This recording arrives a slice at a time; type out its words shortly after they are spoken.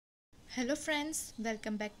Hello friends,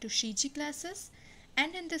 welcome back to Shiji classes,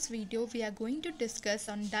 and in this video we are going to discuss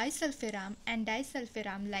on disulfiram and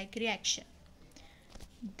disulfiram like reaction.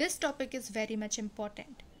 This topic is very much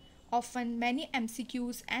important. Often many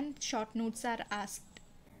MCQs and short notes are asked.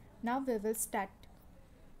 Now we will start.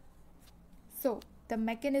 So, the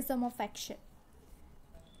mechanism of action.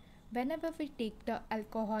 Whenever we take the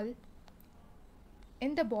alcohol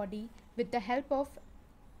in the body with the help of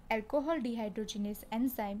alcohol dehydrogenase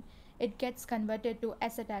enzyme, it gets converted to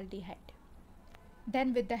acetaldehyde.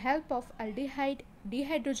 Then with the help of aldehyde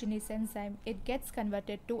dehydrogenase enzyme, it gets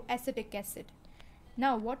converted to acetic acid.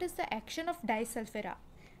 Now what is the action of disulfira?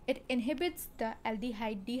 It inhibits the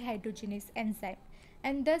aldehyde dehydrogenase enzyme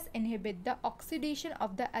and thus inhibit the oxidation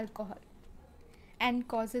of the alcohol and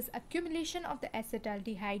causes accumulation of the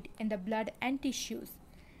acetaldehyde in the blood and tissues,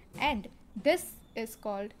 and this is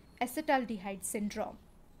called Acetaldehyde Syndrome.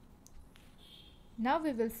 Now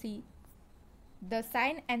we will see the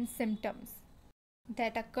sign and symptoms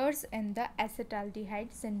that occurs in the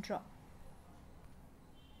Acetaldehyde Syndrome.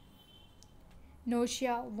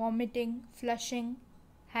 Nausea, vomiting, flushing,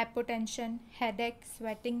 hypotension, headache,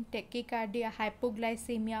 sweating, tachycardia,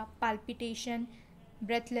 hypoglycemia, palpitation,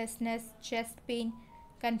 breathlessness, chest pain,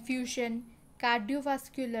 confusion,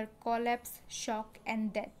 cardiovascular collapse, shock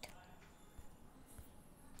and death.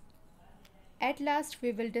 At last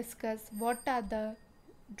we will discuss what are the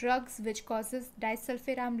drugs which causes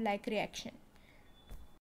disulfiram like reaction.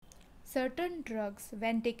 Certain drugs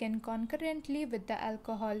when taken concurrently with the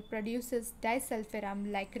alcohol produces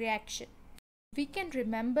disulfiram like reaction. We can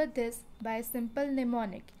remember this by a simple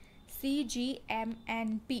mnemonic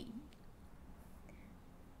CGMNP.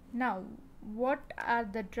 Now what are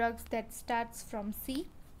the drugs that starts from C?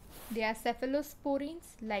 They are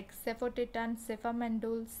cephalosporins like cefotetan,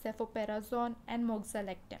 cefamendol, cefoperazone and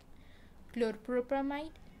moxalactam,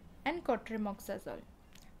 chloropropamide and cotrimoxazole.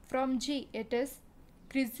 From G it is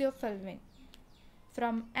crizofulvin.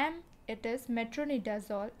 From M it is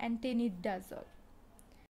metronidazole and tenidazole.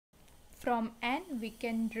 From N we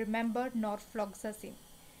can remember norfloxacin,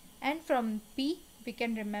 and from P we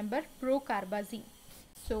can remember procarbazine.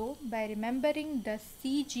 So by remembering the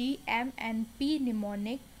C, G, M and P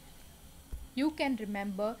mnemonic, you can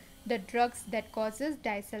remember the drugs that causes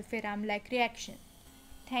disulfiram like reaction.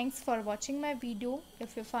 Thanks for watching my video.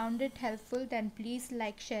 If you found it helpful, then please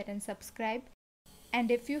like, share and subscribe.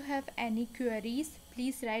 And if you have any queries,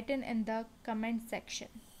 please write in the comment section.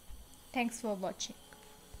 Thanks for watching.